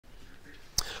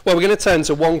Well, we're going to turn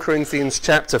to 1 Corinthians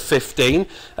chapter 15.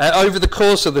 Over the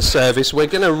course of the service, we're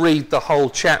going to read the whole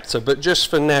chapter, but just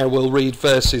for now, we'll read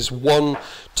verses 1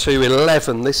 to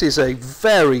 11. This is a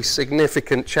very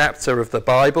significant chapter of the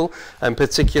Bible, and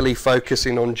particularly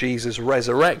focusing on Jesus'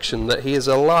 resurrection, that he is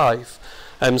alive.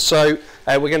 So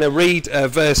we're going to read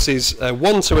verses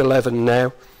 1 to 11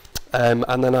 now,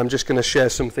 and then I'm just going to share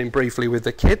something briefly with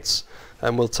the kids,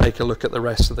 and we'll take a look at the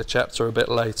rest of the chapter a bit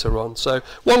later on. So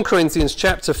 1 Corinthians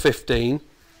chapter 15,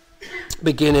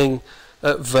 beginning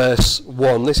at verse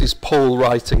 1. This is Paul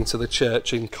writing to the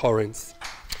church in Corinth.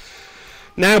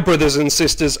 Now, brothers and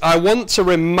sisters, I want to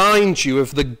remind you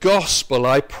of the gospel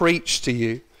I preached to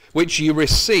you, which you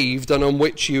received and on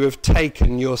which you have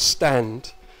taken your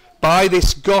stand. By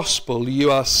this gospel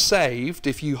you are saved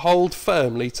if you hold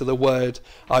firmly to the word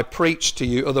I preached to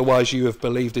you, otherwise you have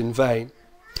believed in vain.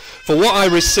 For what I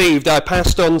received I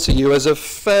passed on to you as of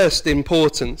first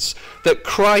importance, that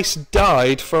Christ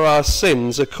died for our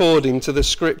sins according to the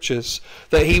Scriptures,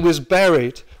 that he was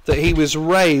buried, that he was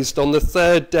raised on the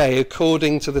third day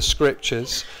according to the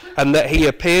Scriptures, and that he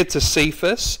appeared to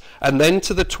Cephas and then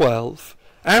to the 12.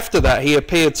 After that he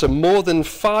appeared to more than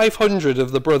 500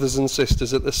 of the brothers and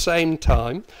sisters at the same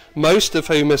time, most of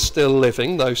whom are still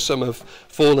living, though some have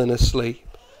fallen asleep.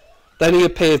 Then he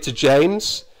appeared to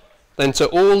James, then to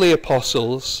all the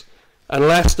apostles, and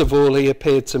last of all he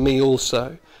appeared to me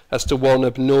also, as to one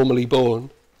abnormally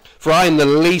born. For I am the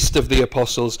least of the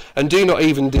apostles, and do not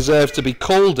even deserve to be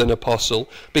called an apostle,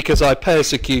 because I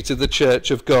persecuted the church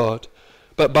of God.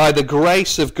 But by the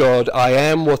grace of God I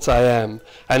am what I am,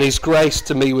 and his grace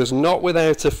to me was not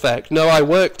without effect. No, I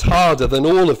worked harder than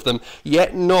all of them,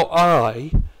 yet not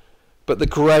I, but the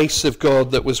grace of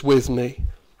God that was with me.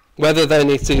 Whether then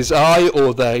it is I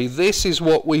or they, this is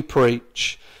what we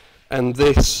preach, and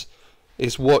this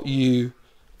is what you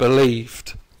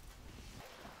believed.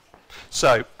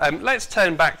 So, let's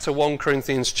turn back to 1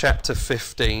 Corinthians chapter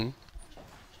 15.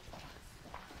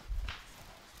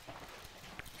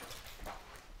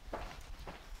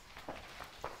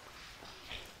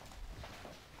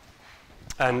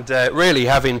 And really,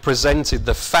 having presented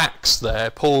the facts there,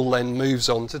 Paul then moves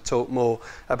on to talk more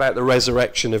about the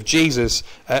resurrection of Jesus.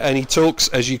 And he talks,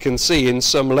 as you can see, in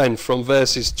some length from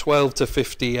verses 12 to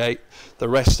 58, the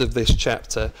rest of this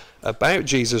chapter, about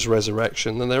Jesus'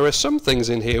 resurrection. And there are some things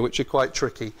in here which are quite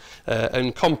tricky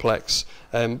and complex,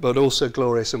 but also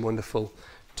glorious and wonderful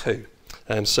too.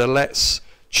 So let's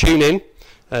tune in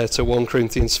to 1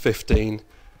 Corinthians 15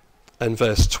 and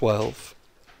verse 12.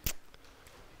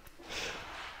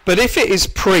 But if it is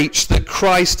preached that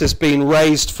Christ has been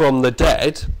raised from the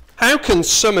dead, how can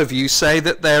some of you say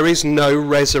that there is no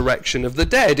resurrection of the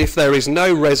dead? If there is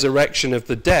no resurrection of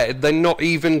the dead, then not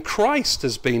even Christ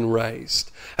has been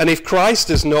raised. And if Christ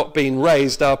has not been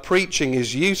raised, our preaching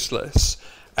is useless,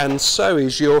 and so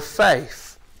is your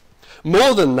faith.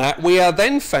 More than that, we are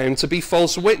then found to be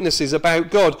false witnesses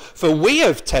about God, for we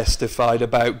have testified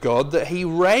about God that he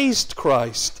raised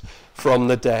Christ from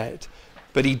the dead.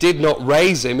 But he did not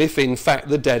raise him if in fact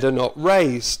the dead are not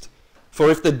raised.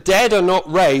 For if the dead are not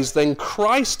raised, then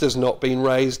Christ has not been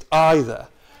raised either.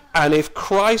 And if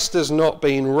Christ has not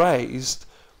been raised,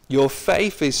 your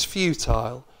faith is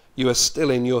futile. You are still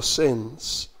in your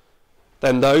sins.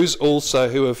 Then those also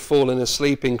who have fallen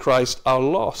asleep in Christ are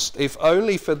lost. If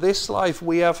only for this life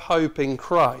we have hope in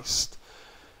Christ,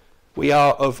 we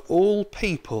are of all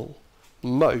people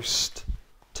most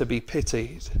to be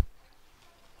pitied.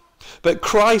 But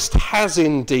Christ has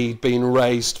indeed been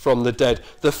raised from the dead,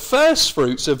 the first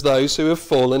fruits of those who have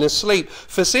fallen asleep.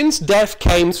 For since death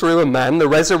came through a man, the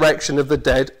resurrection of the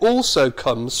dead also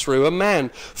comes through a man.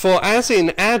 For as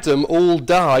in Adam all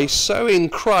die, so in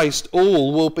Christ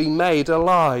all will be made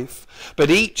alive.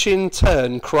 But each in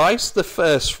turn, Christ the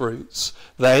first fruits,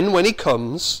 then when he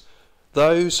comes,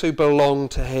 those who belong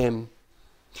to him.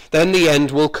 Then the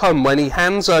end will come when he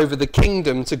hands over the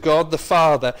kingdom to God the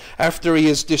Father, after he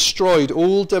has destroyed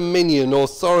all dominion,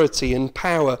 authority and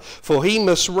power, for he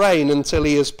must reign until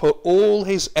he has put all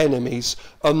his enemies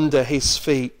under his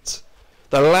feet.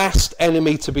 The last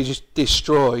enemy to be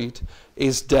destroyed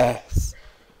is death,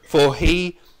 for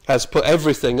he has put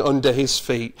everything under his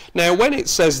feet. Now, when it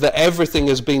says that everything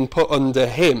has been put under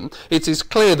him, it is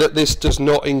clear that this does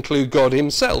not include God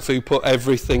himself, who put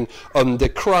everything under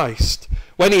Christ.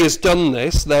 When he has done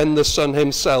this, then the Son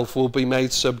himself will be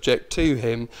made subject to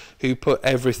him, who put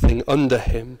everything under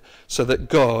him, so that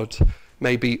God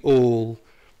may be all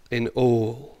in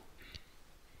all.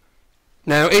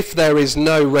 Now, if there is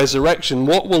no resurrection,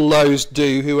 what will those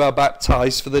do who are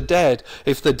baptized for the dead?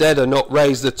 If the dead are not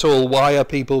raised at all, why are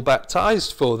people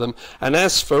baptized for them? And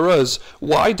as for us,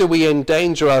 why do we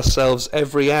endanger ourselves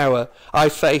every hour? I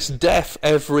face death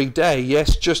every day,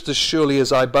 yes, just as surely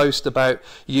as I boast about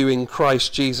you in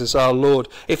Christ Jesus our Lord.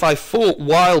 If I fought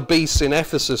wild beasts in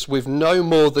Ephesus with no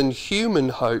more than human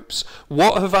hopes,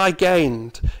 what have I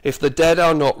gained? If the dead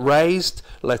are not raised,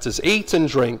 let us eat and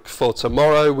drink, for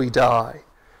tomorrow we die.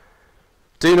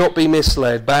 Do not be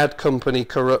misled. Bad company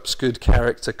corrupts good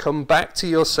character. Come back to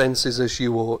your senses as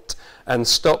you ought, and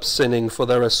stop sinning, for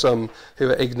there are some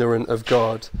who are ignorant of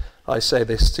God. I say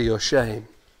this to your shame.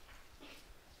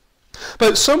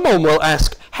 But someone will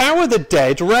ask, how are the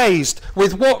dead raised?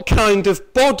 With what kind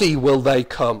of body will they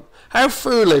come? How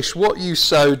foolish! What you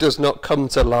sow does not come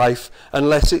to life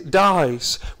unless it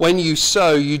dies. When you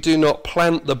sow, you do not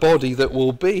plant the body that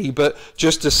will be, but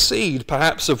just a seed,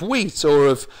 perhaps of wheat or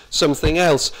of something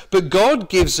else. But God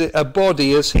gives it a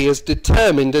body as he has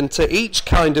determined, and to each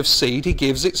kind of seed he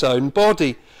gives its own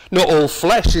body. Not all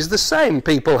flesh is the same.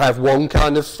 People have one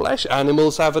kind of flesh,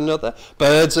 animals have another,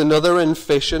 birds another, and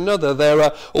fish another. There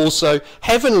are also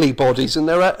heavenly bodies and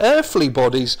there are earthly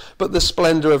bodies, but the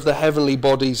splendor of the heavenly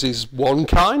bodies is one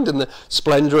kind and the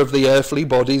splendor of the earthly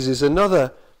bodies is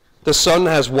another. The sun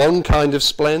has one kind of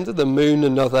splendor, the moon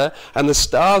another, and the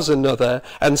stars another,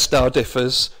 and star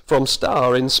differs from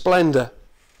star in splendor.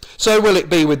 So will it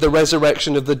be with the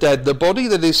resurrection of the dead. The body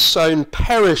that is sown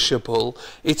perishable,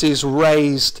 it is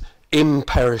raised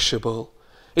imperishable.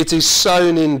 It is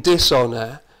sown in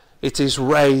dishonor, it is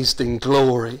raised in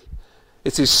glory.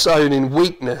 It is sown in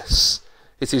weakness,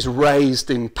 it is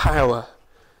raised in power.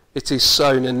 It is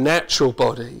sown a natural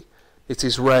body, it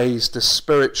is raised a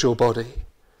spiritual body.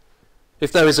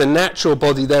 If there is a natural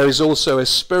body, there is also a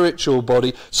spiritual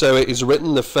body. So it is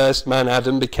written, the first man,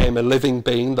 Adam, became a living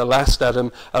being, the last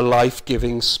Adam, a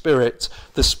life-giving spirit.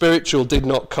 The spiritual did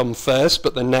not come first,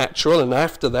 but the natural, and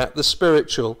after that, the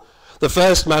spiritual. The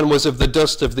first man was of the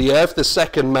dust of the earth, the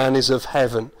second man is of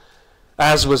heaven.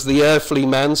 As was the earthly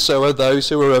man, so are those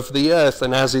who are of the earth,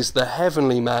 and as is the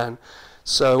heavenly man,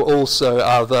 so also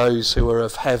are those who are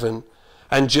of heaven.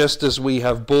 And just as we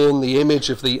have borne the image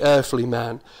of the earthly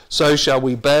man, so shall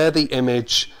we bear the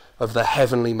image of the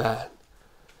heavenly man.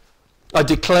 I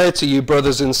declare to you,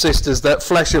 brothers and sisters, that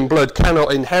flesh and blood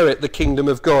cannot inherit the kingdom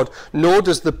of God, nor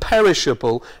does the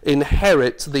perishable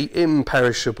inherit the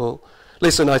imperishable.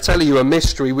 Listen, I tell you a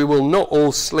mystery. We will not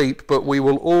all sleep, but we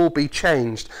will all be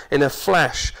changed in a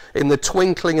flash, in the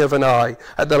twinkling of an eye,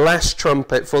 at the last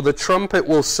trumpet. For the trumpet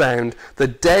will sound, the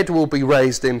dead will be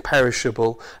raised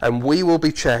imperishable, and we will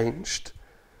be changed.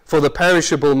 For the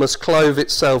perishable must clothe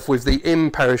itself with the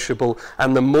imperishable,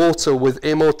 and the mortal with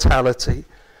immortality.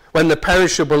 When the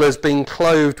perishable has been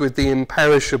clothed with the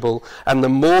imperishable, and the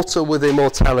mortal with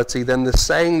immortality, then the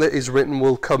saying that is written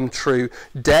will come true.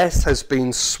 Death has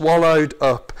been swallowed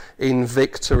up in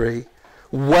victory.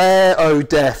 Where, O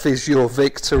death, is your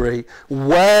victory?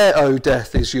 Where, O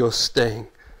death, is your sting?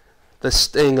 The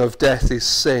sting of death is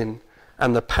sin,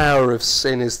 and the power of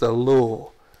sin is the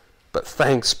law. But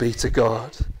thanks be to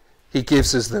God, he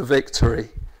gives us the victory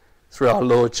through our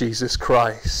Lord Jesus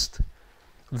Christ.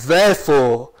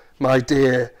 Therefore, my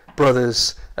dear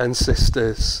brothers and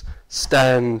sisters,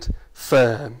 stand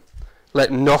firm.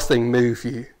 Let nothing move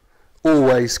you.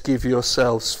 Always give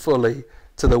yourselves fully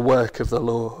to the work of the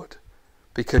Lord,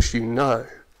 because you know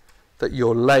that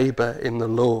your labor in the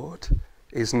Lord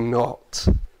is not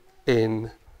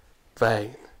in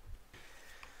vain.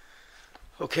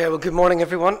 Okay, well, good morning,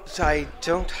 everyone.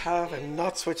 I'm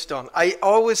not switched on. I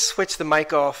always switch the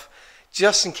mic off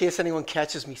just in case anyone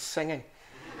catches me singing.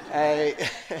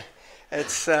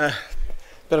 It's a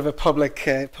bit of a public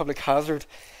hazard.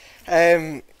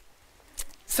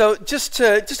 So just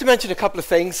to mention a couple of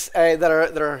things that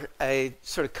are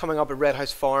sort of coming up at Red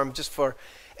House Farm, just for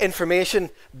information.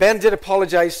 Ben did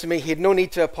apologise to me. He had no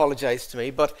need to apologise to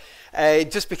me, but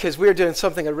just because we're doing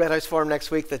something at Red House Farm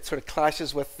next week that sort of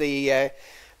clashes with the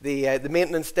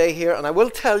maintenance day here, and I will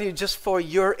tell you just for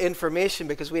your information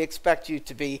because we expect you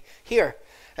to be here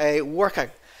working.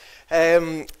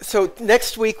 So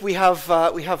next week we have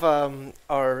our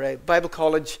Bible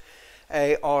College.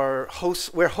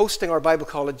 We're hosting our Bible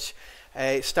College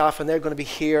staff, and they're going to be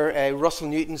here. Russell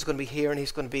Newton's going to be here, and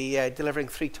he's going to be delivering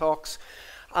 3 talks.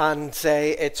 And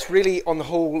it's really, on the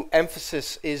whole,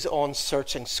 emphasis is on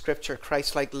searching Scripture,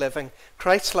 Christ-like living,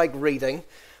 Christ-like reading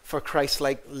for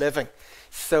Christ-like living.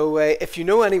 So if you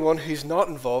know anyone who's not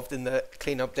involved in the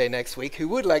clean-up day next week who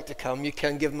would like to come, you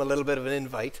can give them a little bit of an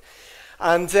invite.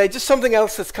 And just something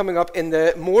else that's coming up in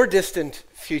the more distant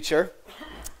future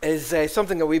is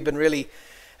something that we've been really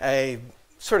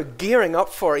sort of gearing up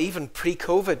for, even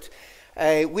pre-COVID.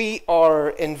 We are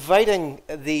inviting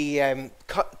the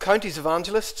county's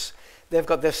evangelists. They've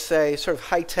got this sort of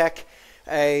high-tech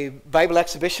Bible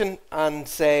exhibition, and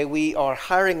we are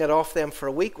hiring it off them for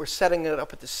a week. We're setting it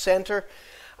up at the centre,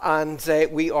 and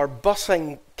we are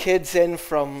busing kids in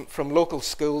from local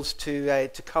schools to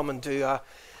come and do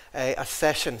a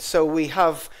session. So we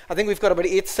have, I think we've got about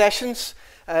 8 sessions.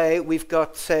 We've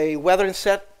got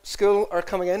Weatherinset School are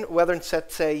coming in,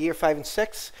 Weatherinset year 5 and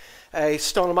 6,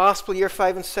 Stoneham Aspel year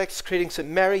 5 and 6, Creeding St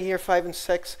Mary year 5 and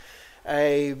 6,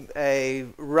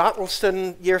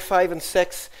 Rattleston year 5 and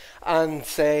 6, and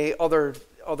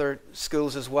other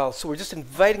schools as well. So we're just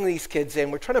inviting these kids in.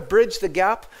 We're trying to bridge the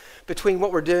gap between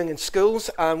what we're doing in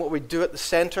schools and what we do at the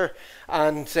centre.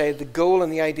 And the goal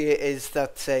and the idea is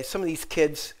that some of these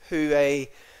kids who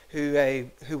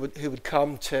would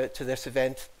come to this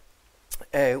event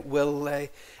will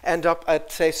end up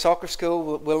at soccer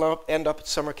school, will not end up at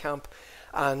summer camp,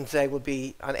 and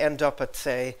end up at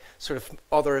sort of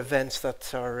other events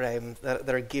that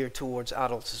are geared towards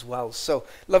adults as well. So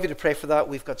love you to pray for that.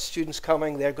 We've got students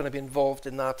coming; they're going to be involved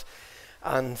in that,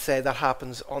 and that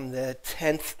happens on the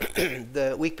 10th,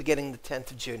 the week beginning the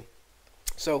 10th of June.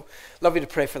 So love you to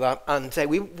pray for that, and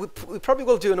we probably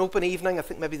will do an open evening. I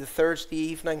think maybe the Thursday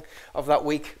evening of that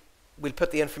week. We'll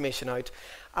put the information out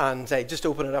and just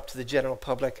open it up to the general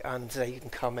public, and you can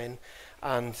come in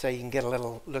and you can get a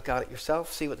little look at it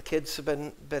yourself, see what the kids have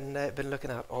been looking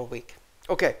at all week.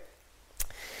 Okay,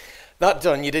 that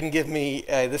done. You didn't give me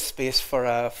this space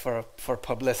for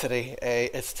publicity.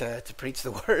 It's to preach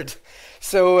the word.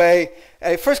 So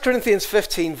 1 Corinthians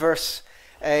 15 verse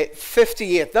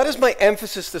 58. That is my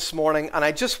emphasis this morning, and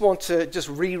I just want to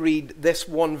reread this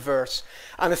one verse.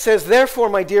 And it says, "Therefore,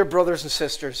 my dear brothers and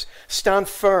sisters, stand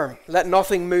firm, let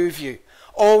nothing move you.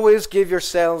 Always give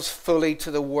yourselves fully to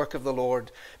the work of the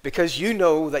Lord, because you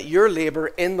know that your labor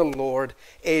in the Lord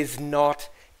is not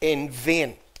in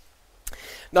vain."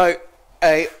 Now,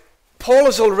 Paul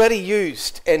has already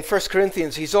used, in 1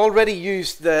 Corinthians, he's already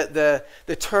used the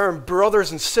term brothers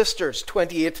and sisters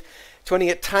 28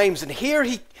 times, and here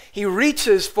he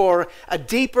reaches for a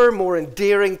deeper, more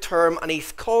endearing term, and he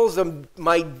calls them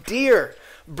my dear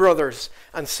brothers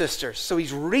and sisters. So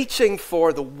he's reaching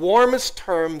for the warmest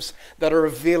terms that are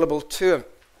available to him.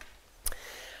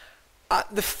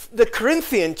 The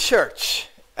Corinthian church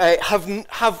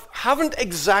haven't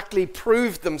exactly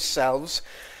proved themselves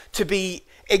to be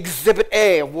exhibit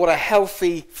A of what a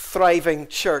healthy, thriving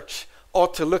church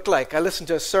ought to look like. I listened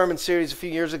to a sermon series a few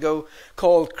years ago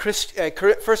called 1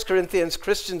 Corinthians,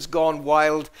 Christians Gone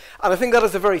Wild, and I think that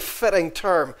is a very fitting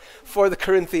term for the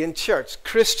Corinthian church,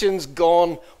 Christians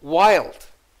Gone Wild.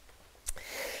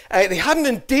 They hadn't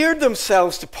endeared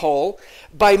themselves to Paul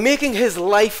by making his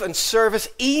life and service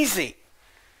easy.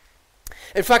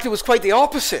 In fact, it was quite the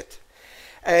opposite.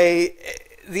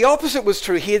 The opposite was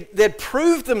true. They'd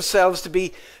proved themselves to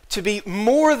be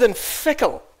more than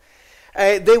fickle.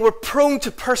 They were prone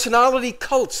to personality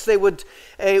cults. They would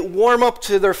warm up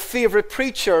to their favorite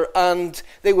preacher, and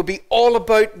they would be all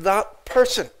about that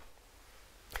person.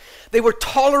 They were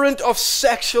tolerant of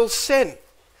sexual sin.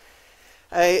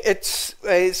 It's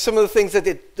some of the things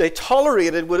that they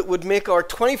tolerated would make our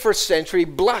 21st century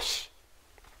blush.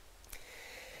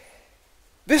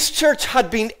 This church had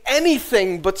been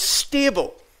anything but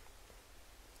stable.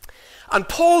 And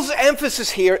Paul's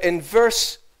emphasis here in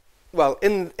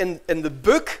in the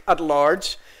book at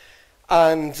large,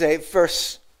 and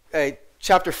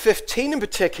chapter 15 in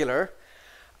particular,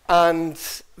 and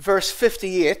verse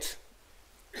 58,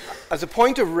 as a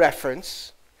point of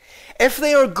reference, if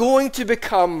they are going to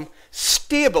become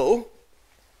stable,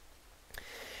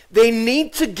 they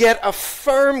need to get a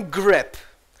firm grip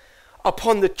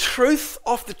upon the truth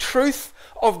of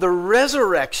the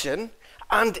resurrection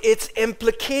and its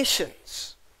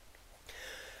implications.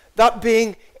 That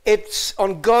being, it's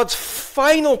on God's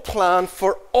final plan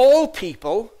for all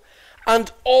people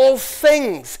and all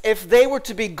things, if they were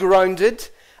to be grounded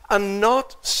and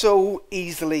not so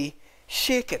easily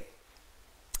shaken.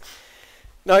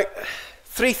 Now,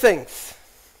 3 things.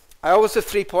 I always have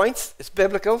 3 points. It's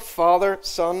biblical: Father,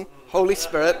 Son, Holy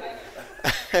Spirit.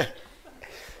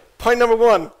 Point number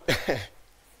 1.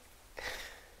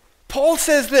 Paul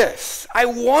says this: I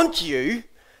want you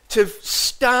to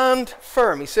stand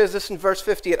firm. He says this in verse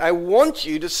 58. I want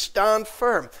you to stand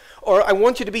firm, or I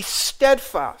want you to be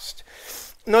steadfast.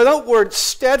 Now that word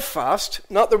steadfast,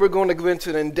 not that we're going to go into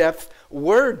an in-depth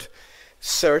word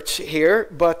search here,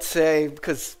 but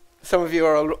because some of you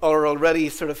are already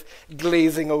sort of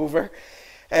glazing over.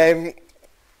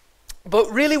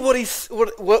 But really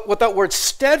what that word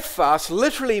steadfast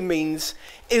literally means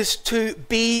is to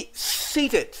be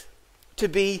seated, to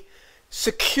be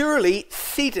securely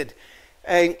seated,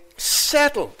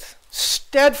 settled,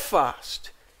 steadfast,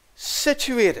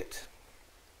 situated.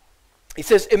 He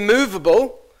says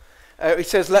immovable. He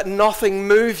says let nothing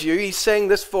move you. He's saying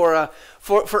this for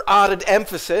added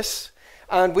emphasis.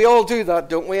 And we all do that,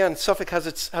 don't we? And Suffolk has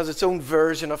its own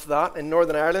version of that. In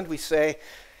Northern Ireland, we say,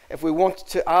 if we want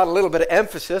to add a little bit of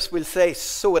emphasis, we'll say,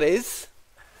 so it is.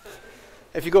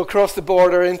 If you go across the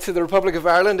border into the Republic of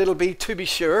Ireland, it'll be to be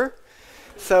sure.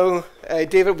 So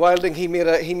David Wilding, he made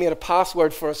a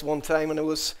password for us one time, and it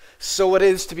was, so it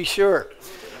is to be sure.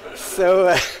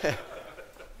 So,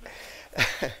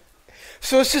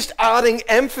 so it's just adding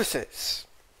emphasis.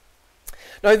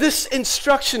 Now, this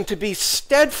instruction to be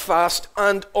steadfast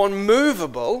and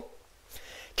unmovable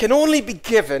can only be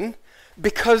given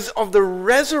because of the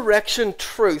resurrection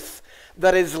truth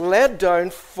that is laid down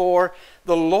for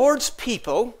the Lord's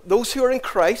people, those who are in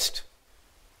Christ,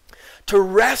 to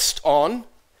rest on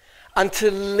and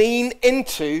to lean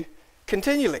into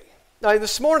continually. Now,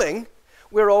 this morning,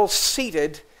 we're all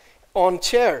seated on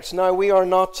chairs. Now, we are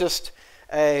not just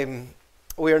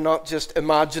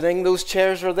imagining those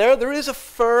chairs are there. There is a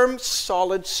firm,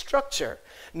 solid structure.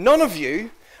 None of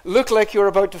you look like you're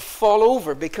about to fall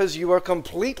over because you are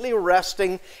completely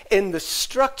resting in the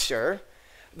structure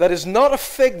that is not a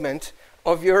figment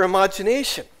of your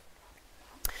imagination.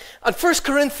 And 1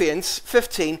 Corinthians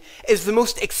 15 is the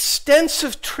most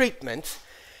extensive treatment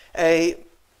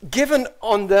given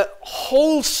on the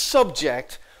whole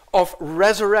subject of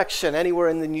resurrection anywhere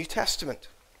in the New Testament.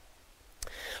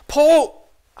 Paul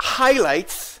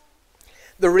highlights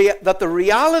that the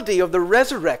reality of the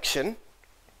resurrection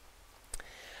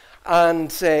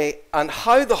and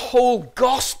how the whole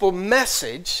gospel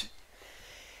message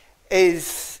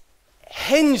is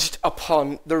hinged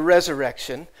upon the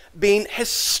resurrection being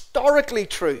historically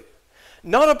true.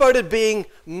 Not about it being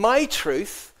my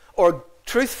truth or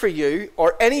truth for you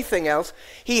or anything else.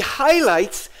 He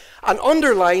highlights and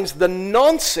underlines the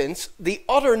nonsense, the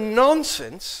utter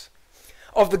nonsense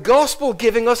of the gospel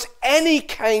giving us any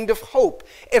kind of hope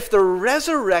if the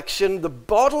resurrection, the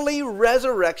bodily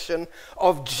resurrection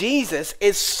of Jesus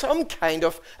is some kind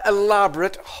of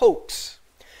elaborate hoax.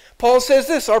 Paul says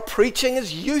this, our preaching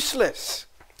is useless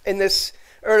in this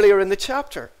earlier in the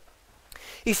chapter.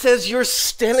 He says you're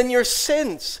still in your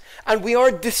sins and we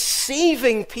are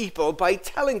deceiving people by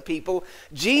telling people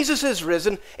Jesus is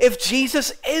risen if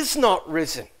Jesus is not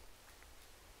risen.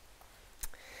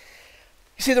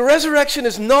 You see, the resurrection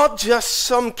is not just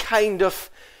some kind of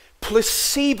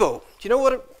placebo. Do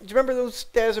you remember those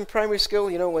days in primary school?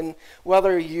 You know, when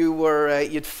whether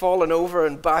you'd fallen over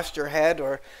and bashed your head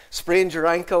or sprained your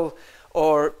ankle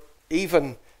or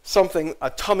even something, a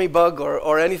tummy bug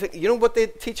or anything. You know what the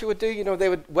teacher would do? You know, they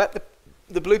would wet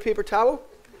the blue paper towel.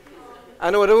 I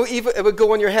know it would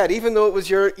go on your head, even though it was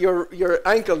your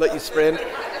ankle that you sprained.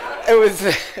 It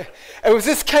was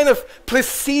this kind of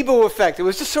placebo effect. It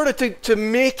was just sort of to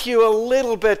make you a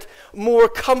little bit more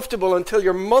comfortable until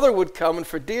your mother would come and,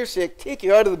 for dear sake, take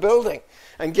you out of the building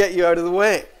and get you out of the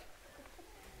way.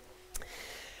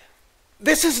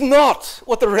 This is not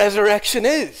what the resurrection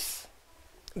is.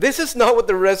 This is not what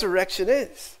the resurrection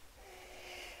is.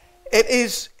 It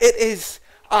is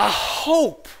a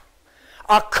hope,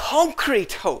 a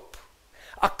concrete hope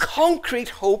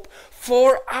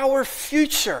for our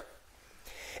future.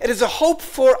 It is a hope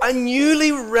for a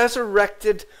newly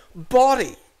resurrected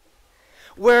body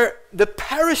where the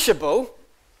perishable,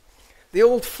 the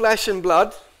old flesh and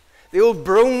blood, the old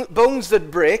bones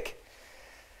that break,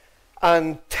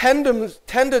 and tendons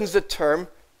that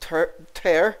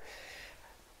tear,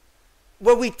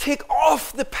 where we take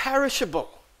off the perishable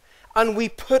and we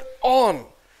put on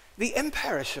the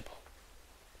imperishable.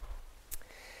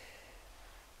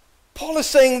 Paul is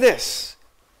saying this,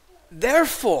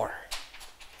 therefore,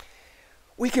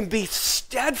 we can be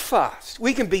steadfast,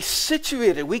 we can be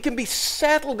situated, we can be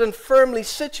settled and firmly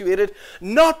situated,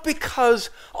 not because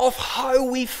of how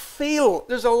we feel.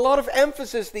 There's a lot of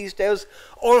emphasis these days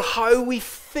on how we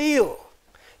feel.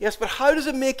 Yes, but how does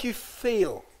it make you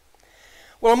feel?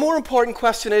 Well, a more important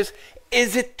question is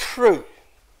it true?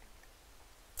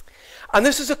 And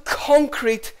this is a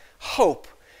concrete hope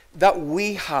that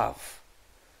we have.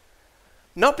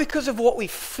 Not because of what we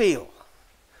feel,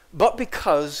 but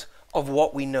because of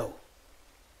what we know.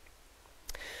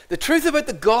 The truth about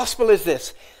the gospel is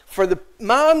this: for the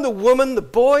man, the woman, the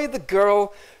boy, the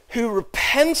girl who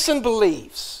repents and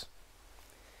believes,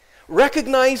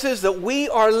 recognizes that we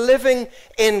are living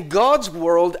in God's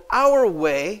world our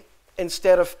way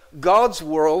instead of God's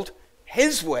world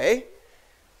his way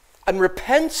and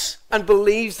repents and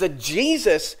believes that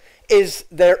Jesus is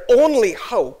their only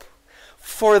hope,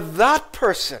 for that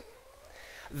person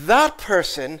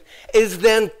is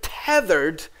then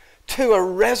tethered to a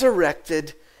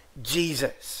resurrected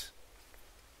Jesus.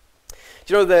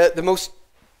 Do you know the most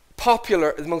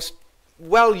popular, the most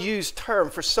well-used term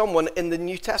for someone in the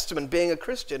New Testament being a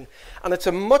Christian, and it's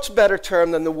a much better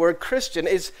term than the word Christian,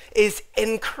 is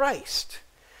in Christ.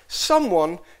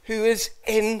 Someone who is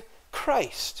in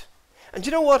Christ. And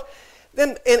you know what?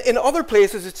 Then in other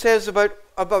places it says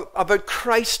about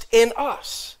Christ in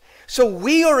us. So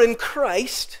we are in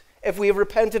Christ if we have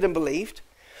repented and believed,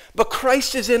 but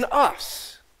Christ is in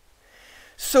us.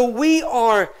 So we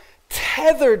are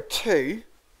tethered to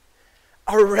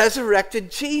a resurrected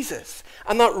Jesus.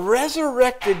 And that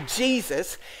resurrected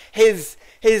Jesus, his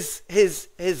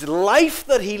life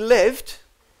that he lived,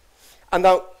 and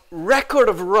that record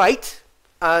of right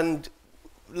and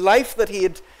life that he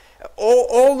had,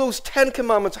 all those 10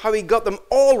 commandments, how he got them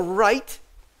all right,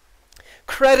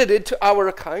 credited to our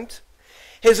account,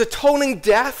 his atoning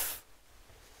death,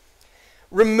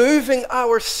 removing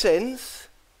our sins,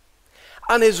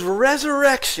 and his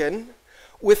resurrection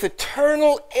with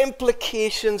eternal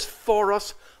implications for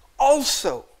us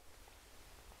also.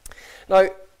 Now,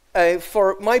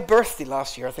 for my birthday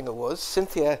last year, I think it was,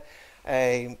 Cynthia,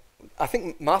 I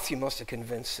think Matthew must have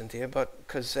convinced Cynthia, but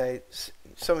because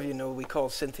some of you know we call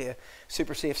Cynthia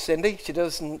Super Safe Cindy. She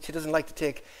doesn't like to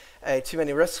take too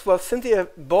many risks. Well, Cynthia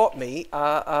bought me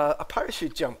a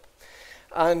parachute jump,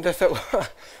 and I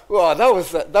thought, well,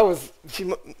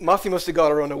 Matthew must have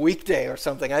got her on a weekday or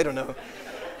something. I don't know.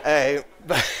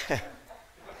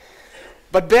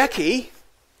 But Becky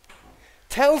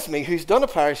tells me, who's done a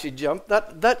parachute jump,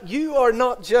 that you are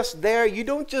not just there, you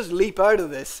don't just leap out of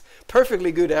this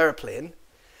perfectly good airplane,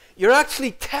 you're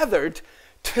actually tethered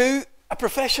to a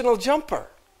professional jumper.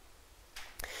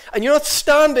 And you're not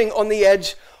standing on the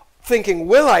edge thinking,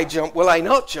 will I jump, will I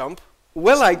not jump,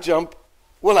 will I jump,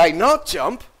 will I not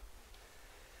jump?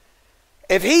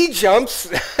 If he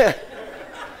jumps,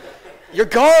 you're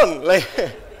gone.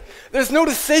 There's no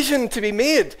decision to be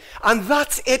made. And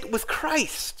that's it with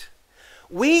Christ.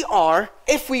 We are,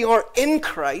 if we are in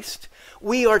Christ,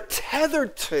 we are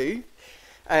tethered to,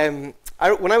 when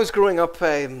I was growing up,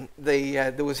 there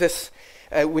was this,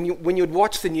 when you'd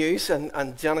watch the news,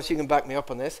 and Janice, you can back me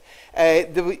up on this,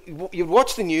 you'd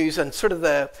watch the news, and sort of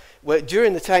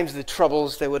during the times of the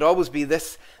Troubles, there would always be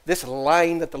this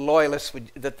line that the loyalists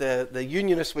that the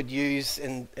Unionists would use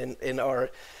in our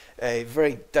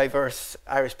very diverse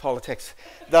Irish politics,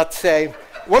 that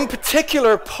one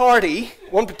particular party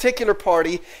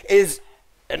is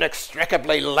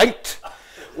inextricably linked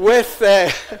with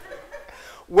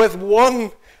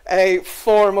one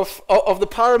form of the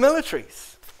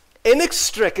paramilitaries.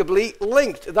 Inextricably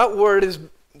linked.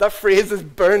 That phrase is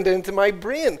burned into my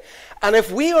brain. And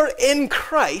if we are in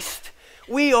Christ,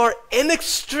 we are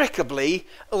inextricably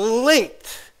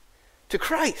linked to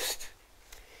Christ.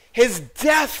 His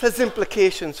death has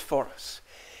implications for us.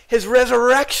 His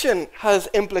resurrection has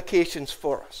implications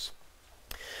for us.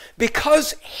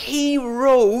 Because he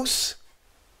rose,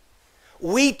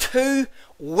 we too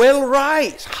will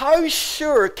rise. How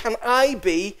sure can I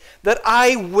be that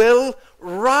I will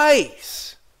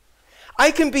rise?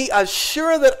 I can be as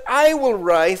sure that I will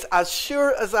rise, as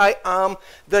sure as I am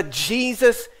that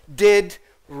Jesus did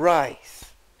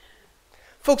rise.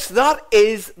 Folks, that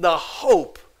is the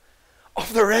hope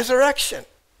of the resurrection.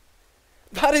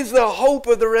 That is the hope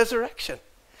of the resurrection.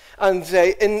 And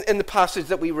in the passage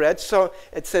that we read, so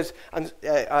it says, and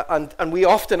we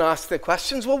often ask the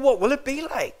questions, well, what will it be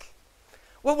like?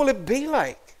 What will it be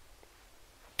like?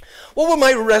 What will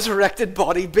my resurrected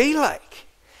body be like?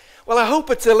 Well, I hope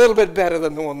it's a little bit better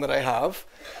than the one that I have.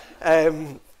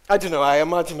 I don't know, I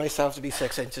imagine myself to be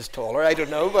 6 inches taller, I don't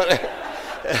know,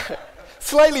 but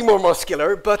slightly more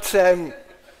muscular, but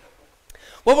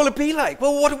what will it be like?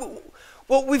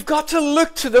 Well, we've got to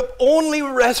look to the only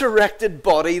resurrected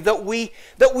body that we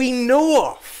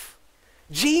know of,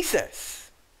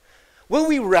 Jesus. Will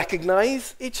we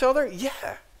recognize each other?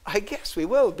 Yeah, I guess we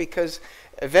will, because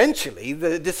eventually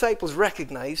the disciples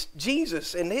recognized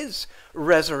Jesus in his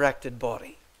resurrected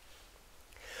body.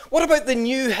 What about the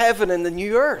new heaven and the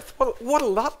new earth? Well,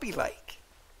 what'll that be like?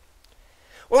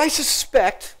 Well, I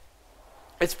suspect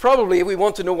it's probably, if we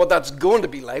want to know what that's going to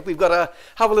be like, we've got to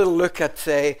have a little look at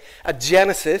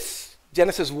Genesis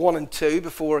 1 and 2,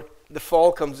 before the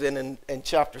fall comes in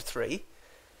chapter 3.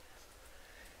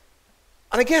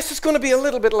 And I guess it's going to be a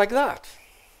little bit like that.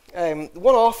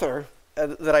 One author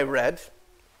that I read,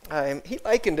 he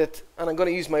likened it, and I'm going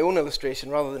to use my own illustration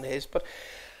rather than his, but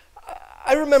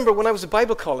I remember when I was at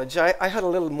Bible college, I had a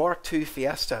little Mark II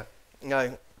Fiesta.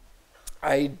 Now,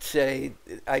 I'd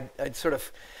sort of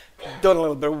done a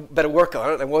little bit of work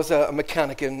on it. I was a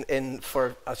mechanic in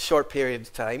for a short period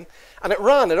of time. And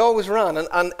it always ran.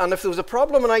 And if there was a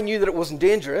problem and I knew that it wasn't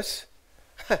dangerous,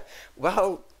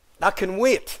 well, that can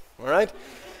wait, all right?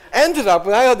 Ended up,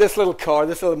 I had this little car,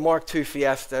 this little Mark II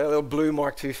Fiesta, a little blue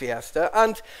Mark II Fiesta,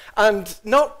 and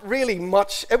not really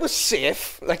much, it was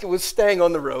safe, like it was staying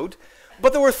on the road,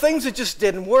 but there were things that just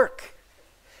didn't work.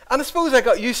 And I suppose I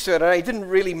got used to it, and it didn't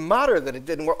really matter that it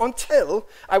didn't work until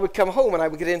I would come home and I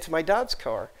would get into my dad's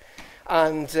car.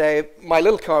 And my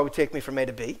little car would take me from A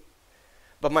to B,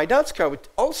 but my dad's car would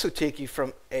also take you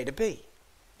from A to B.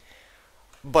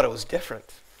 But it was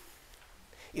different.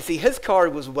 You see, his car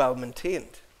was well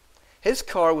maintained. His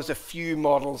car was a few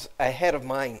models ahead of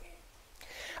mine.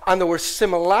 And there were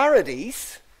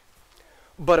similarities,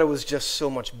 but it was just so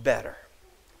much better.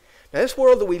 Now, this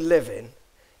world that we live in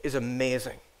is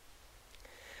amazing.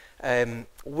 And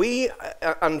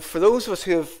for those of us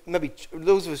who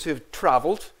have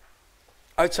traveled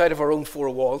outside of our own four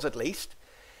walls, at least,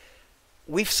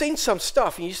 we've seen some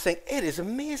stuff, and you just think it is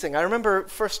amazing. I remember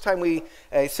first time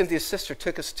Cynthia's sister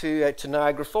took us to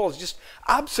Niagara Falls, just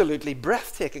absolutely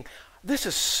breathtaking. This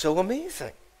is so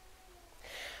amazing,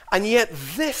 and yet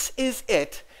this is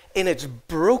it in its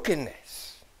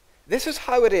brokenness. This is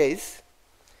how it is,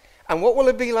 and what will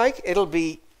it be like? It'll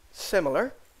be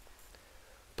similar,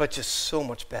 but just so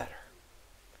much better.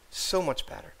 So much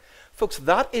better. Folks,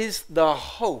 that is the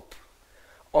hope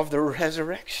of the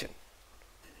resurrection.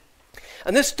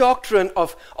 And this doctrine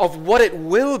of what it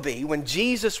will be when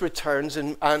Jesus returns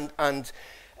and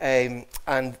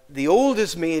the old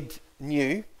is made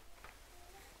new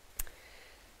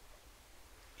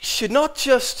should not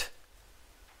just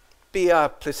be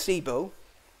a placebo,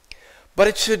 but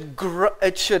it should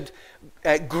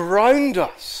ground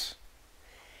us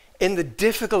in the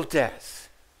difficult days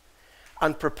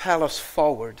and propel us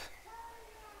forward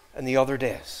in the other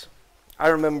days. I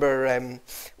remember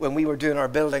when we were doing our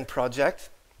building project,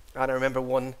 and I remember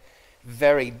one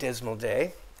very dismal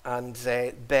day, and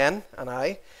Ben and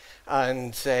I,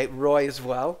 and Roy as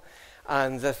well,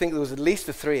 and I think there was at least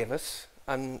the three of us,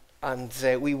 and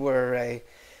we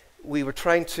were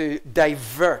trying to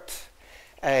divert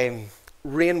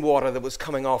rainwater that was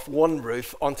coming off one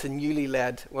roof onto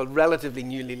relatively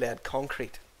newly laid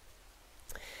concrete.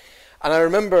 And I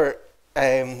remember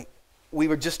we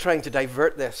were just trying to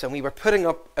divert this, and we were putting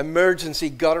up emergency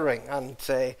guttering, and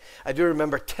I do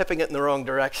remember tipping it in the wrong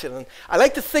direction. And I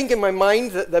like to think in my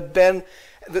mind that Ben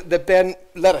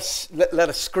let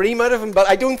a scream out of him, but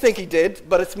I don't think he did.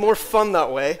 But it's more fun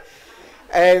that way.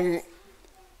 And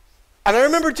I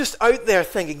remember just out there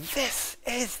thinking, this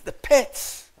is the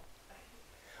pits.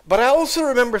 But I also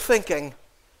remember thinking,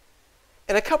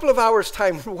 in a couple of hours'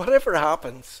 time, whatever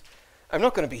happens, I'm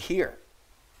not going to be here.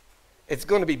 It's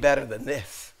going to be better than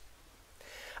this.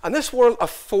 And this world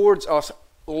affords us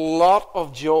a lot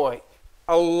of joy,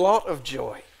 and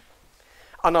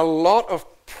a lot of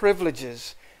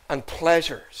privileges and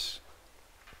pleasures.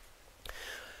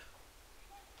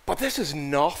 But this is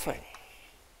nothing.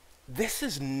 This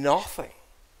is nothing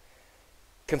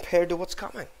compared to what's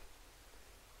coming.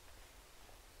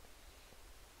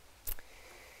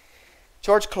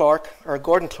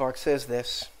 Gordon Clark says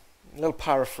this, a little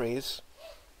paraphrase.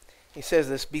 He says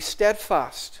this: be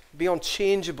steadfast, be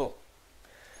unchangeable,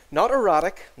 not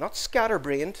erratic, not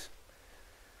scatterbrained,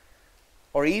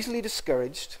 or easily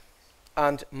discouraged,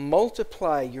 and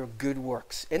multiply your good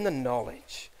works in the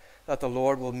knowledge that the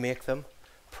Lord will make them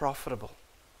profitable.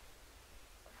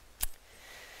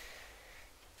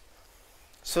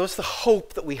 So it's the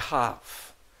hope that we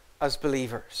have as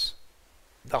believers.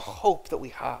 The hope that we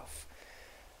have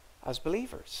as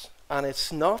believers. And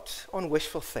it's not on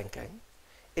wishful thinking.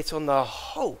 It's on the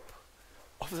hope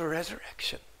of the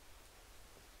resurrection.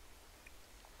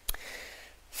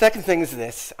 Second thing is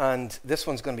this, and this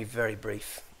one's going to be very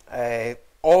brief.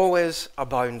 Always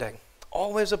abounding.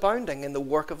 Always abounding in the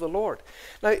work of the Lord.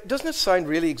 Now, doesn't it sound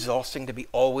really exhausting to be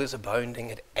always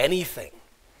abounding at anything?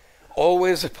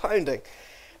 Always abounding.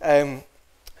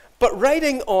 But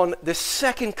writing on the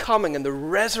second coming and the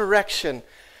resurrection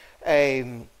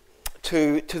to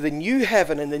the new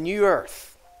heaven and the new earth,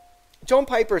 John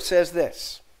Piper says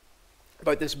this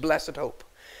about this blessed hope.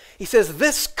 He says,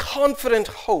 this confident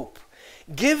hope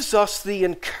gives us the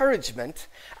encouragement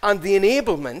and the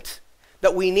enablement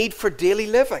that we need for daily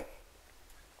living.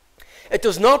 It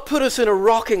does not put us in a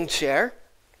rocking chair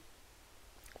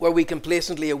where we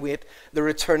complacently await the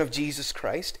return of Jesus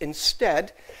Christ.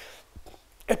 Instead,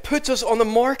 it puts us on the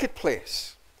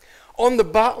marketplace, on the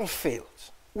battlefield,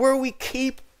 where we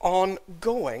keep on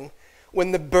going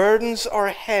when the burdens are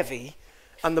heavy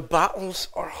and the battles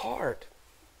are hard.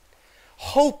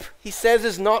 Hope, he says,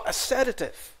 is not a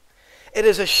sedative. It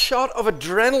is a shot of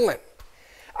adrenaline,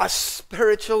 a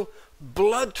spiritual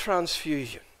blood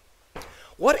transfusion.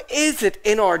 What is it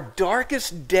in our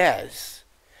darkest days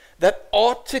that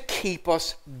ought to keep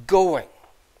us going?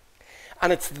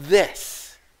 And it's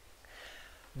this: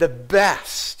 the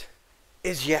best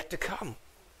is yet to come.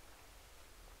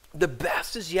 The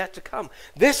best is yet to come.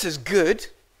 This is good,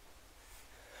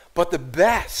 but the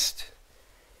best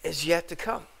is yet to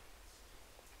come.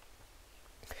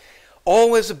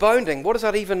 Always abounding. What does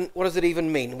it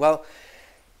even mean? Well,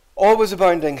 always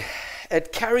abounding,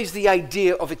 it carries the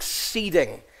idea of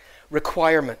exceeding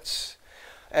requirements,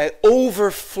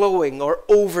 overflowing or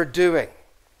overdoing.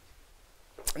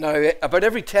 Now, about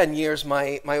every 10 years,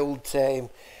 my old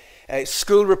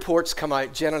school reports come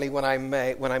out. Generally, when I'm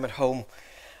at home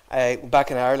back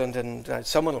in Ireland, and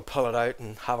someone will pull it out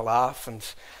and have a laugh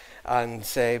and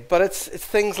say, but it's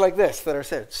things like this that are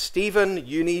said. Stephen,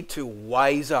 you need to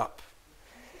wise up,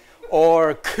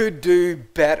 or could do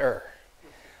better,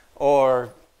 or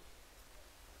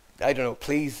I don't know,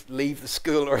 please leave the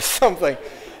school or something.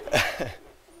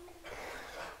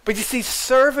 But you see,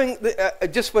 serving,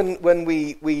 just when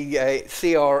we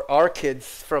see our kids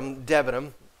from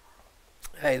Debenham,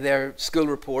 their school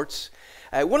reports,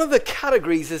 one of the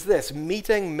categories is this: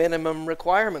 meeting minimum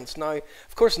requirements. Now,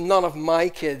 of course, none of my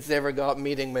kids ever got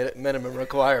meeting minimum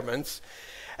requirements,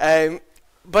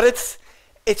 but it's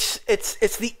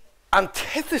the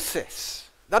antithesis.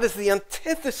 That is the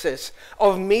antithesis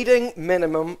of meeting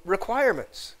minimum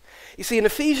requirements. You see, in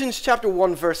Ephesians chapter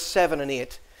 1, verse 7 and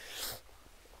 8,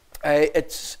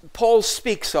 Paul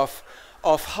speaks of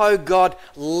how God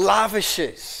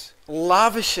lavishes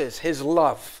his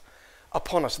love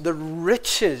upon us, the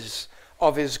riches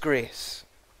of his grace.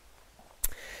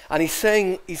 And he's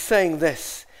saying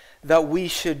this, that we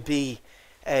should be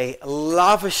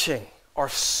lavishing our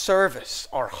service,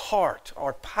 our heart,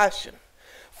 our passion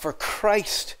for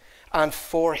Christ and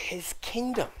for his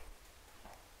kingdom.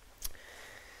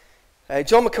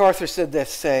 John MacArthur said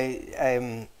this,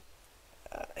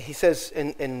 he says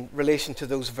in relation to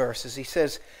those verses, he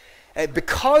says,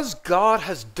 because God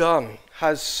has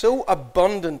so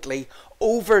abundantly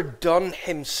overdone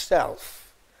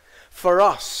himself for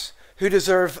us who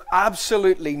deserve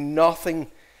absolutely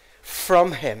nothing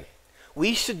from him,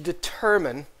 we should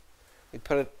determine, we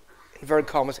put it in inverted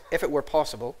commas, if it were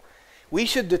possible, we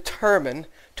should determine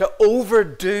to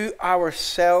overdo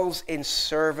ourselves in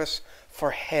service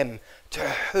for him, to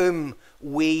whom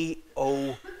we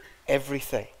owe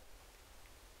everything.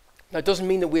 Now, it doesn't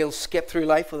mean that we'll skip through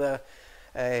life with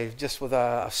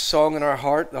a song in our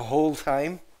heart the whole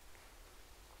time.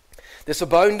 This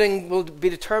abounding will be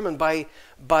determined by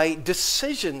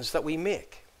decisions that we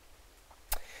make.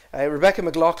 Rebecca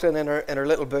McLaughlin in her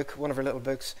little book, one of her little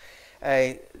books,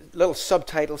 a little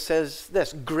subtitle says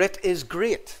this: "Grit is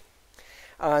great,"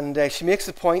 and she makes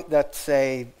the point that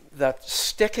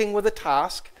sticking with a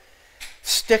task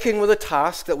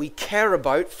that we care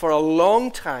about for a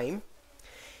long time,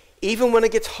 even when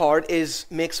it gets hard,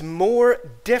 makes more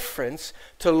difference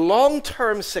to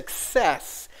long-term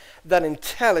success than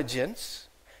intelligence,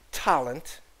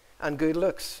 talent, and good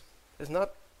looks. Does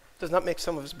not make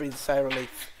some of us breathe a sigh of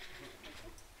relief.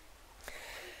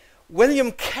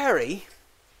 William Carey,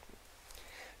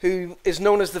 who is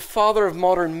known as the father of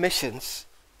modern missions,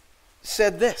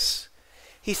 said this.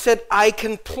 He said, "I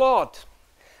can plod.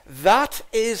 That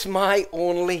is my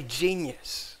only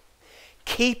genius.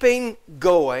 Keeping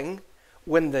going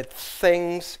when the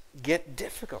things get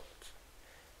difficult."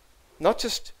 Not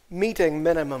just meeting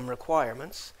minimum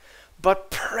requirements,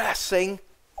 but pressing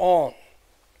on.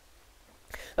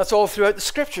 That's all throughout the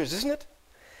scriptures, isn't it?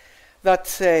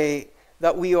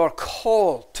 That we are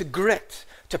called to grit,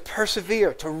 to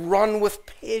persevere, to run with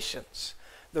patience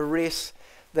the race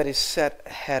that is set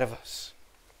ahead of us.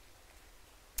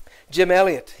 Jim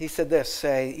Elliot, he said this,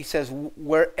 he says,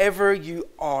 "Wherever you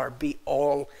are, be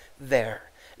all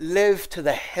there. Live to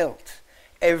the hilt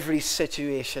every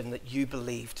situation that you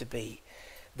believe to be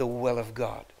the will of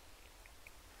God."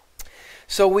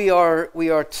 So we are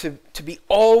to be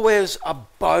always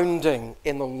abounding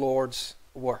in the Lord's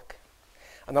work.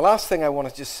 And the last thing I want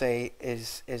to just say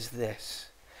is this: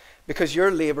 because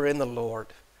your labor in the Lord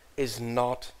is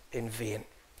not in vain.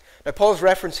 Now, Paul's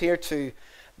reference here to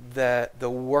the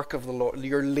work of the Lord,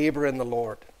 your labor in the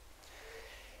Lord,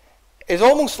 is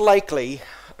most likely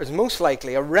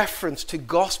a reference to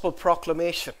gospel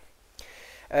proclamation.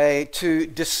 to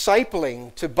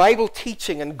discipling, to Bible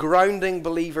teaching and grounding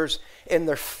believers in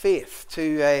their faith,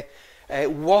 to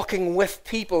walking with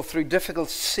people through difficult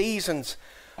seasons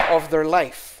of their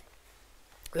life.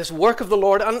 This work of the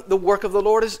Lord, and the work of the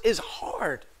Lord is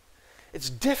hard. It's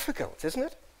difficult, isn't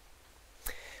it?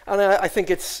 And I think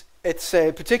it's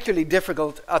particularly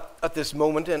difficult at this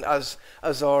moment, and as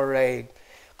our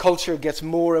culture gets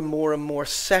more and more and more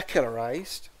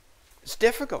secularized, it's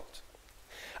difficult.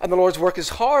 And the Lord's work is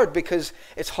hard because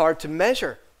it's hard to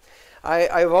measure.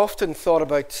 I've often thought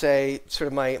about, sort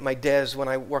of my days when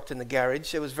I worked in the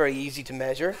garage. It was very easy to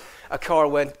measure. A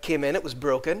car came in, it was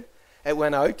broken. It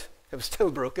went out, it was still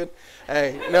broken.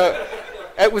 No,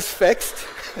 it was fixed.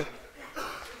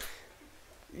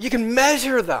 You can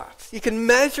measure that. You can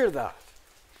measure that.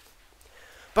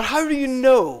 But how do you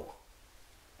know?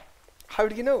 How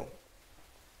do you know?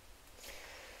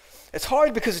 It's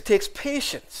hard because it takes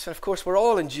patience. And of course, we're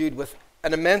all endued with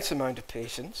an immense amount of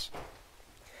patience.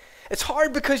 It's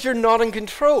hard because you're not in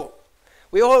control.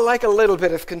 We all like a little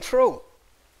bit of control.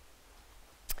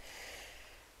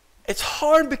 It's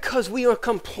hard because we are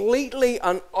completely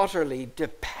and utterly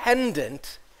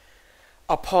dependent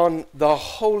upon the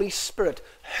Holy Spirit,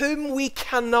 whom we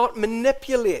cannot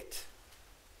manipulate.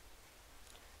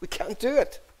 We can't do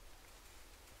it.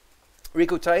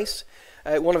 Rico Tice,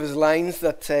 one of his lines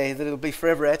that will be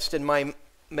forever etched in my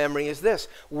memory is this: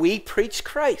 we preach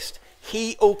Christ,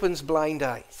 he opens blind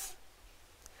eyes.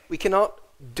 We cannot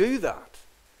do that.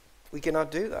 We cannot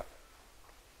do that.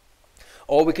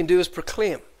 All we can do is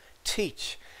proclaim,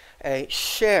 teach,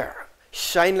 share,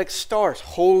 shine like stars,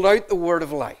 hold out the word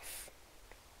of life,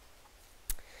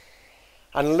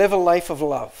 and live a life of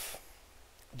love,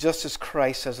 just as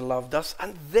Christ has loved us.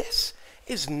 And this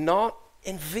is not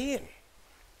in vain.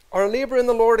 Our labor in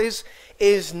the Lord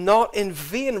is not in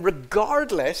vain,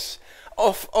 regardless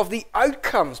of the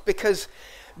outcomes, because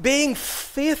being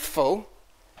faithful,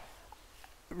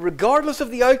 regardless of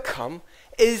the outcome,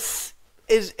 is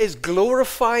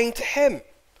glorifying to Him.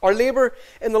 Our labor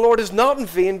in the Lord is not in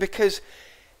vain because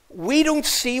we don't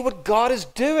see what God is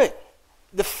doing.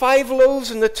 The 5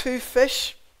 loaves and the 2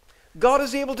 fish, God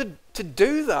is able to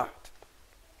do that.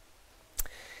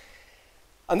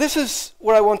 And this is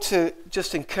where I want to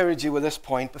just encourage you with this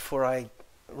point before I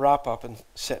wrap up and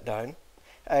sit down.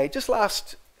 Just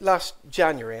last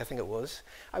January, I think it was,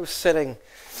 I was sitting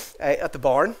at the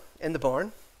barn, in the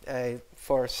barn,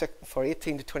 for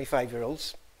 18 to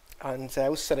 25-year-olds. And I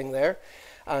was sitting there,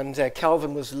 and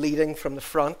Calvin was leading from the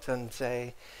front, and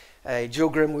Joe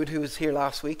Grimwood, who was here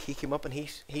last week, he came up and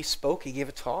he spoke, he gave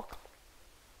a talk.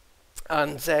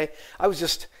 And I was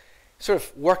just sort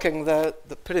of working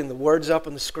putting the words up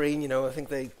on the screen. You know, I think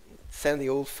they send the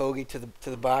old fogey to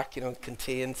the back, you know,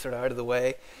 contained, sort of out of the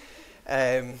way.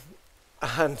 And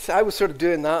I was sort of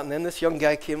doing that, and then this young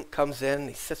guy comes in,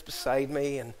 he sits beside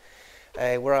me, and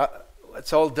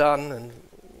it's all done, and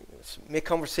make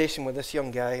conversation with this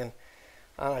young guy, and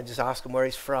I just asked him where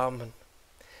he's from, and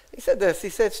he said this. He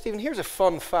said, "Stephen, here's a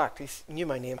fun fact." He knew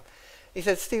my name. He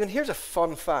said, "Stephen, here's a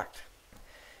fun fact."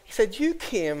 He said, "You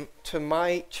came to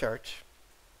my church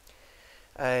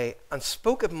and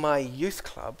spoke at my youth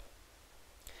club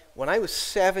when I was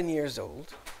 7 years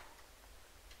old,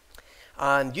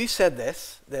 and you said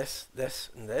this, this, this,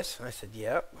 and this." And I said,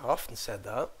 "Yeah, I often said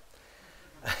that."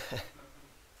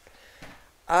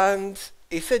 And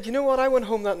he said, "You know what? I went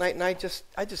home that night and I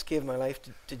just gave my life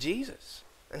to Jesus."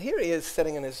 And here he is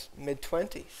sitting in his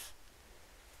mid-20s.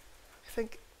 I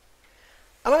think,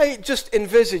 and I just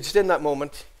envisaged in that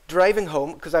moment driving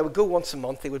home, because I would go once a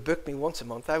month. They would book me once a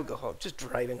month. I would go home, just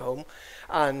driving home,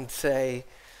 and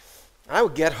I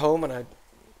would get home, and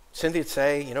Cynthia would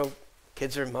say, you know,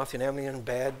 kids are, Matthew and Emily are in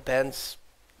bed, Ben's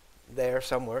there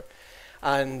somewhere,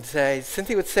 and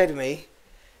Cynthia would say to me,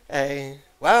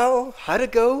 "Well, how'd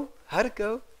it go? How'd it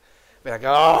go?" I'd be like,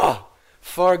 "Oh,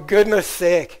 for goodness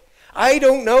sake, I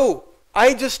don't know.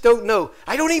 I just don't know.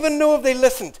 I don't even know if they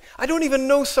listened. I don't even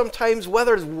know sometimes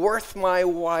whether it's worth my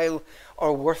while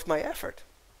or worth my effort."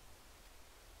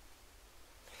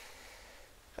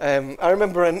 I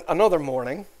remember another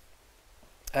morning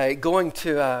going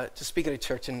to speak at a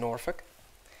church in Norfolk.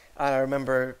 And I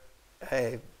remember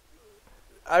it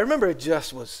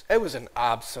just was, it was an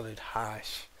absolute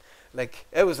hash. Like,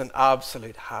 it was an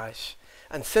absolute hash.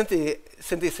 And Cynthia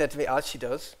said to me, as she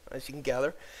does, as you can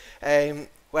gather,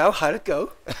 "Well, how'd it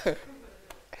go?"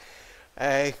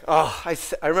 I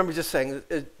remember just saying,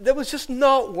 that was just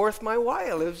not worth my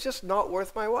while. It was just not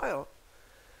worth my while.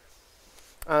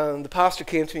 And the pastor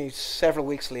came to me several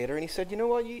weeks later, and he said, "You know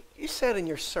what, you said in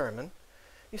your sermon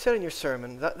you said in your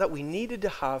sermon that we needed to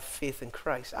have faith in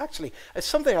Christ. Actually, it's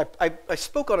something I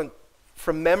spoke on it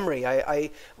from memory.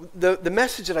 The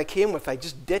message that I came with, I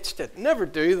just ditched it. Never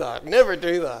do that. Never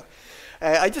do that.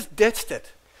 I just ditched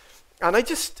it. And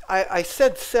I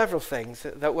said several things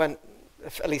that went,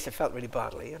 at least I felt really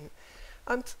badly.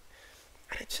 And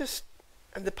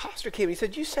the pastor came and he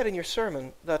said, you said in your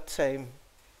sermon that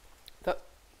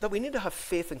we need to have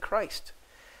faith in Christ.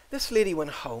 This lady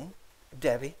went home,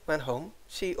 Debbie went home,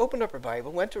 she opened up her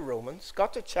Bible, went to Romans,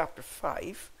 got to chapter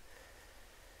 5,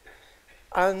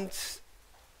 and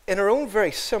in her own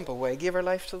very simple way gave her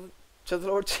life to the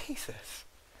Lord Jesus.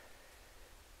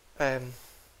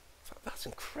 That's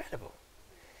incredible.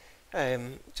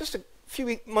 Just a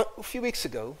few weeks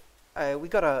ago, we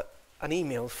got an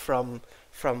email from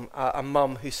a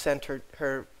mum who sent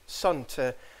her son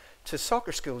to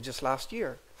soccer school just last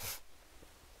year.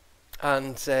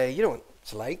 And you know what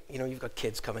it's like, you've got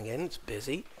kids coming in, it's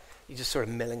busy, you're just sort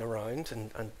of milling around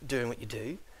and doing what you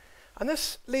do. And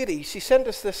this lady, she sent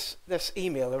us this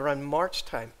email around March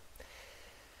time.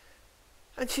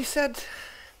 And she said,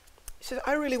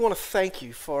 I really want to thank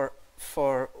you for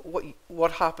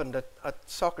what happened at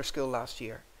soccer school last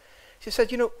year. She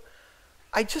said,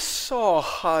 I just saw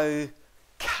how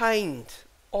kind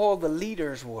all the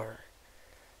leaders were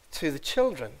to the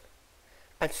children.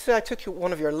 And she said, I took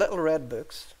one of your little red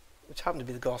books, which happened to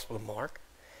be the Gospel of Mark,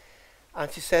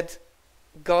 and she said,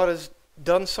 God has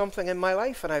done something in my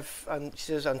life, and she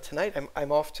says, and tonight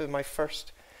I'm off to my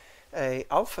first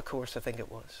Alpha course, I think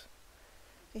it was.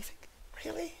 And you think,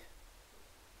 really?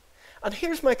 And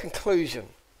here's my conclusion.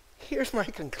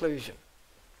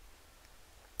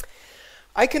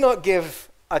 I cannot give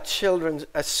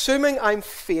assuming I'm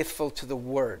faithful to the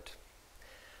Word,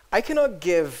 I cannot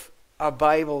give a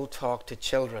Bible talk to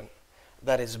children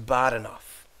that is bad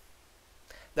enough,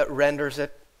 that renders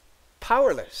it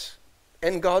powerless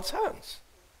in God's hands.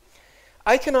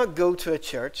 I cannot go to a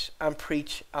church and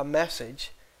preach a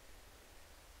message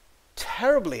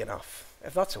terribly enough,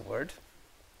 if that's a word,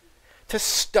 to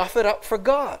stuff it up for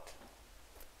God.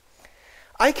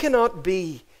 I cannot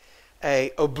be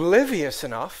oblivious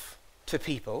enough to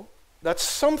people that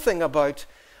something about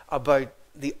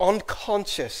the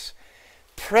unconscious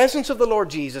presence of the Lord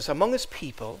Jesus among his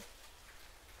people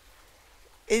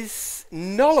is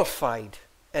nullified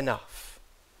enough.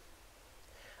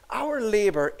 Our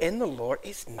labor in the Lord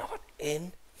is not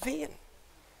in vain.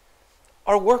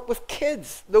 Our work with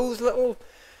kids, those little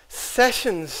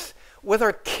sessions with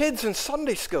our kids in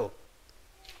Sunday school,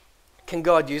 can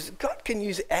God use? God can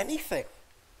use anything.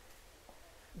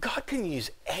 God can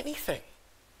use anything.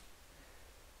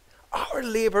 Our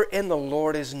labor in the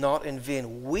Lord is not in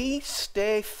vain. We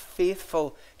stay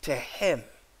faithful to him,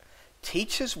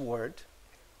 teach his word,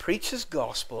 preach his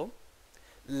gospel,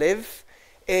 live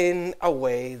in a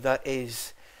way that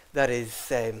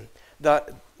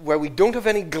where we don't have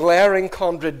any glaring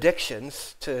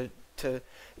contradictions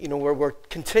where we're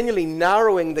continually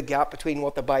narrowing the gap between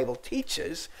what the Bible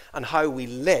teaches and how we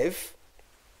live.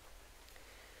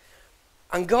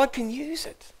 And God can use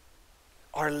it.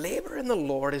 Our labor in the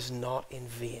Lord is not in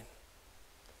vain.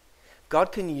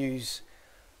 God can use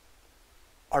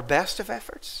our best of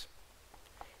efforts.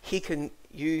 He can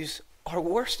use our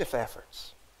worst of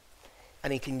efforts.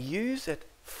 And he can use it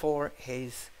for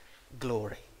his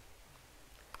glory.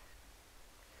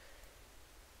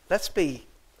 Let's be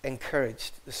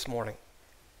encouraged this morning.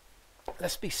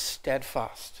 Let's be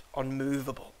steadfast,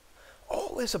 unmovable,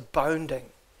 always abounding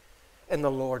in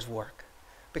the Lord's work.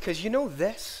 Because you know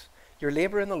this, your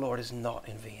labor in the Lord is not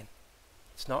in vain.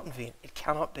 It's not in vain. It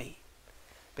cannot be.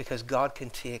 Because God can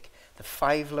take the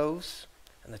 5 loaves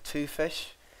and the 2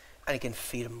 fish and he can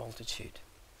feed a multitude.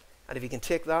 And if he can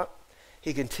take that,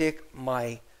 he can take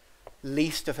my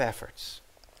least of efforts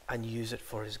and use it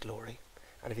for his glory.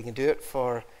 And if he can do it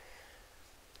for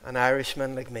an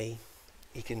Irishman like me,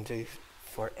 he can do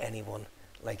for anyone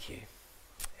like you.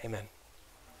 Amen.